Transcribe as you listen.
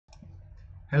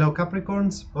Hello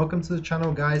Capricorns, welcome to the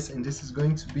channel guys, and this is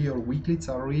going to be your weekly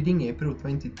tarot reading April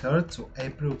 23rd to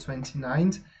April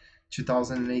 29th,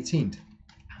 2018.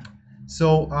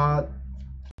 So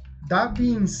that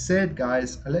being said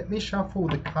guys, let me shuffle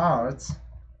the cards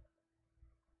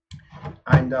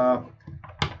and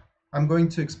I'm going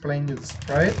to explain you the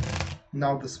spread.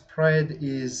 Now the spread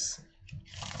is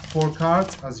 4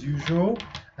 cards as usual,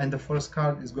 and the first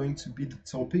card is going to be the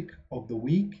topic of the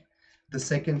week. The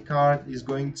second card is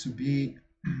going to be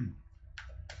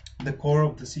the core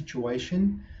of the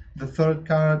situation. The third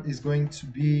card is going to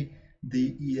be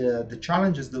the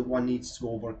challenges that one needs to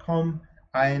overcome,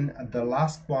 and the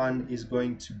last one is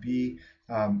going to be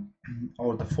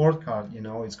or the fourth card,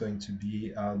 is going to be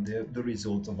the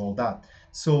result of all that.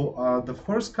 So the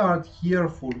first card here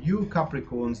for you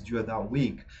Capricorns during that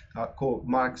week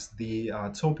marks the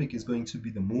topic is going to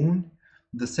be the moon.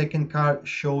 The second card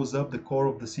shows up the core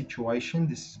of the situation.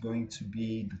 This is going to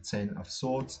be the 10 of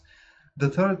swords. The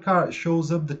third card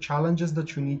shows up the challenges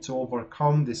that you need to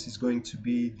overcome. This is going to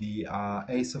be the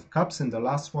Ace of Cups, and the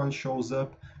last one shows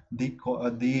up the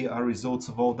results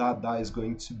of all that. That is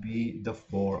going to be the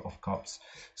Four of Cups.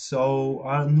 So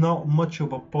not much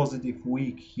of a positive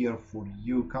week here for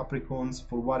you Capricorns.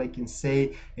 For what I can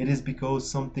say, it is because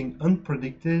something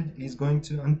unpredicted is going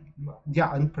to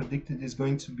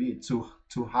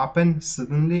to happen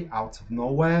suddenly out of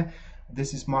nowhere.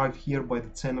 This is marked here by the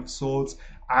 10 of swords,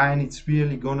 and it's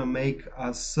really gonna make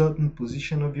a certain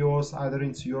position of yours either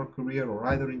into your career or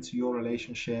either into your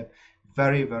relationship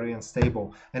very, very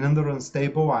unstable. And under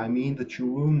unstable, I mean that you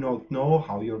will not know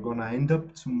how you're gonna end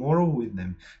up tomorrow with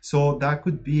them. So that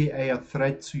could be a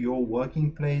threat to your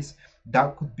working place.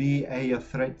 That could be a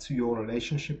threat to your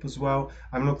relationship as well.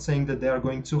 I'm not saying that they are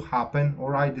going to happen, all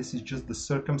right? This is just the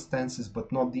circumstances,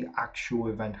 but not the actual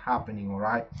event happening, all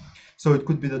right? So it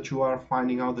could be that you are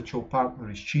finding out that your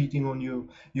partner is cheating on you.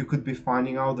 You could be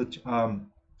finding out that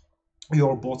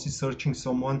your boss is searching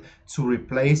someone to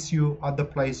replace you at the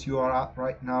place you are at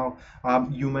right now.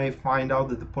 You may find out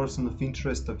that the person of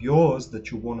interest of yours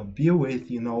that you want to be with,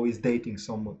 is dating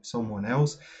someone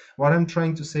else. What I'm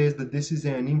trying to say is that this is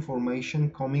an information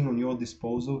coming on your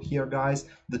disposal here, guys,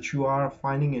 that you are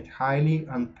finding it highly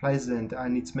unpleasant,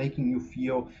 and it's making you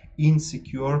feel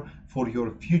insecure for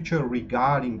your future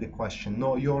regarding the question,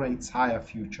 not your entire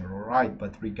future, all right,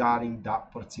 but regarding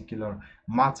that particular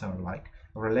matter, like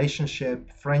relationship,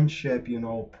 friendship,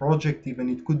 project. Even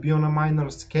it could be on a minor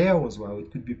scale as well. It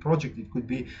could be project, it could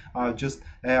be just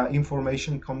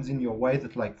information comes in your way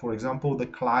that, like, for example, the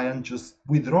client just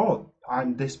withdraw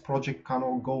and this project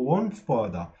cannot go on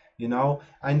further,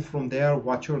 and from there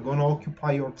what you're going to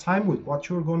occupy your time with, what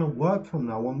you're going to work from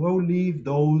now on, will leave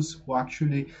those who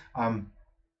actually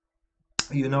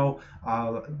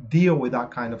deal with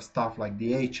that kind of stuff, like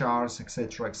the HRs,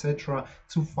 etc.,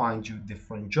 to find you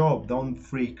different job. Don't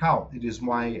freak out. It is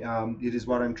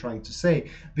what I'm trying to say,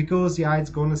 because it's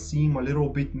gonna seem a little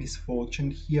bit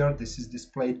misfortune here. This is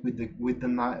displayed with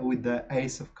the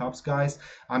Ace of Cups, guys.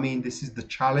 I mean, this is the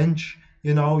challenge.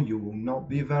 You will not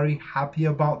be very happy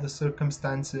about the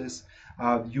circumstances.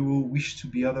 You will wish to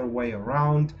be other way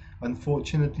around.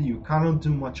 Unfortunately, you cannot do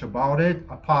much about it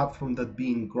apart from that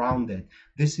being grounded.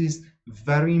 This is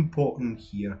very important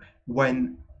here.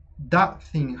 When that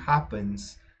thing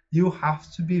happens, you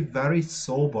have to be very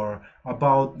sober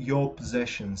about your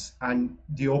possessions and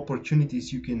the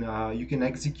opportunities you can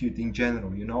execute in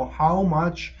general. How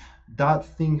much that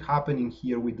thing happening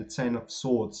here with the 10 of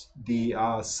swords, the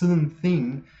sudden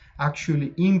thing,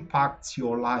 actually impacts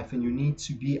your life, and you need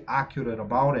to be accurate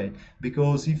about it,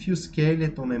 because if you scale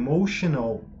it on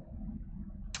emotional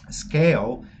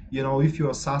scale, if you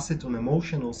assess it on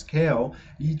emotional scale,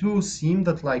 it will seem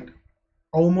that like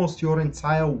almost your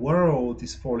entire world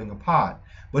is falling apart.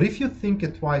 But if you think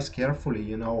it twice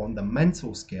carefully, on the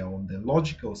mental scale, on the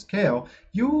logical scale,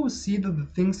 you will see that the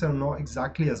things are not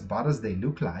exactly as bad as they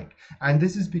look like. And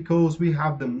this is because we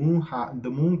have the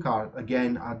moon card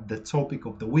again at the topic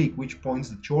of the week, which points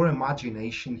that your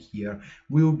imagination here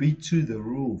will be to the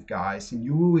roof, guys, and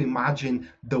you will imagine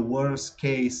the worst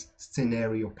case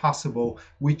scenario possible,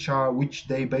 which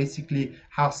they basically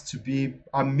has to be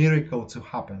a miracle to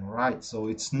happen, all right? So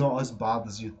it's not as bad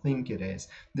as you think it is.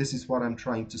 This is what I'm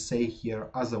trying to say here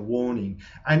as a warning.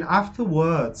 And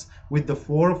afterwards, with the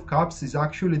Four of Cups, is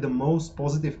actually the most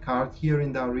positive card here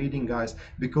in that reading, guys,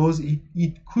 because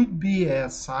it could be a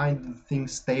sign that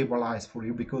things stabilize for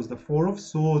you, because the Four of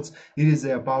Swords, it is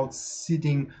about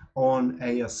sitting on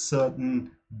a certain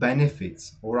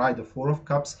benefits. All right, the Four of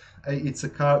Cups, it's a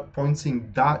card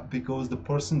pointing that because the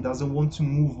person doesn't want to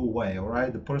move away. All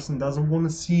right, the person doesn't want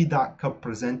to see that cup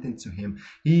presented to him.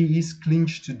 He is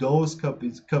clinched to those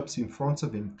cups in front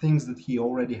of him, things that he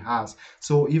already has.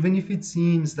 So even if it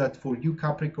seems that for you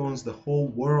Capricorns the whole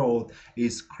world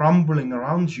is crumbling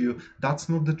around you, that's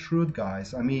not the truth,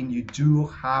 guys. I mean, you do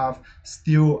have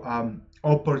still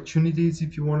opportunities,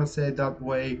 if you want to say it that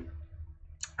way,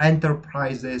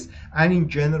 enterprises, and in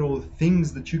general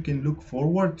things that you can look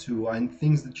forward to and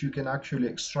things that you can actually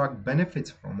extract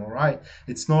benefits from. All right,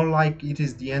 it's not like it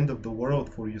is the end of the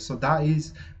world for you. So that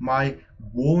is my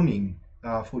warning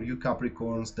for you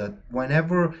Capricorns, that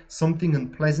whenever something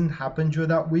unpleasant happens you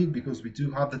that week, because we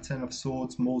do have the Ten of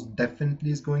Swords, most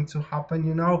definitely is going to happen,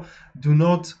 you know, do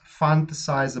not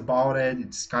fantasize about it.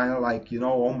 It's kind of like, you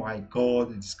know, oh my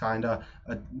god, it's kind of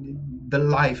the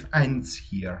life ends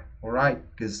here. All right,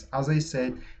 because as I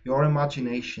said, your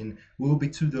imagination will be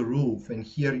to the roof, and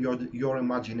here your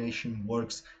imagination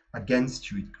works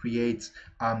against you. It creates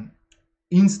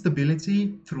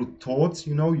instability through thoughts.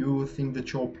 You know, you think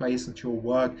that your place at your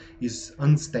work is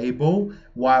unstable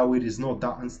while it is not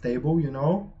that unstable, you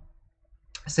know.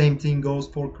 Same thing goes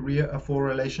for career, for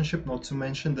relationship, not to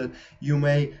mention that you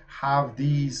may have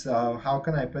these how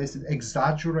can I place it,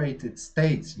 exaggerated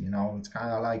states. You know, it's kind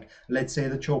of like, let's say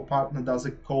that your partner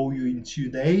doesn't call you in 2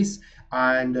 days,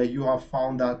 and you have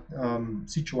found that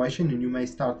situation, and you may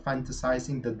start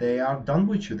fantasizing that they are done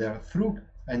with you, they're through,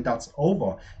 and that's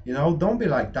over. You know, don't be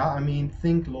like that. I mean,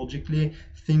 think logically,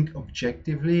 think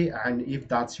objectively, and if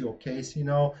that's your case, you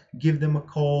know, give them a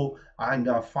call and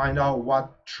find out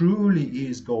what truly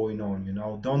is going on. You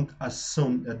know, don't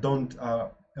assume, don't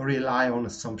rely on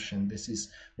assumption. This is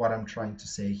what I'm trying to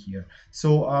say here.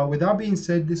 So with that being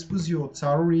said, this was your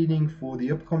tarot reading for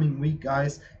the upcoming week,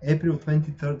 guys, April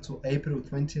 23rd to April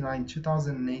 29,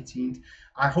 2018.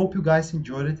 I hope you guys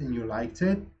enjoyed it and you liked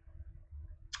it.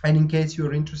 And in case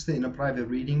you're interested in a private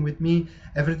reading with me,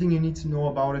 everything you need to know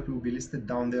about it will be listed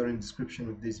down there in the description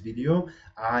of this video.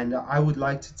 And I would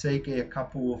like to take a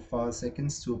couple of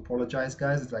seconds to apologize,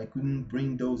 guys, that I couldn't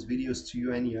bring those videos to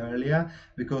you any earlier,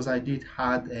 because I did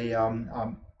had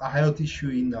a health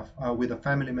issue with a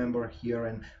family member here,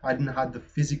 and I didn't have the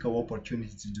physical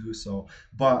opportunity to do so.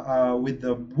 But with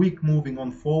the week moving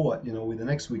on forward, you know, with the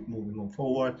next week moving on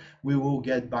forward, we will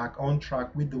get back on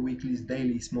track with the weeklies,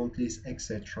 dailies, monthlies,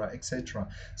 etc, etc.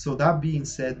 So that being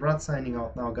said, Brad signing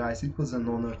out now, guys. It was an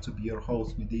honor to be your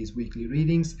host with these weekly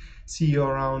readings. See you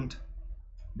around.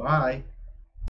 Bye.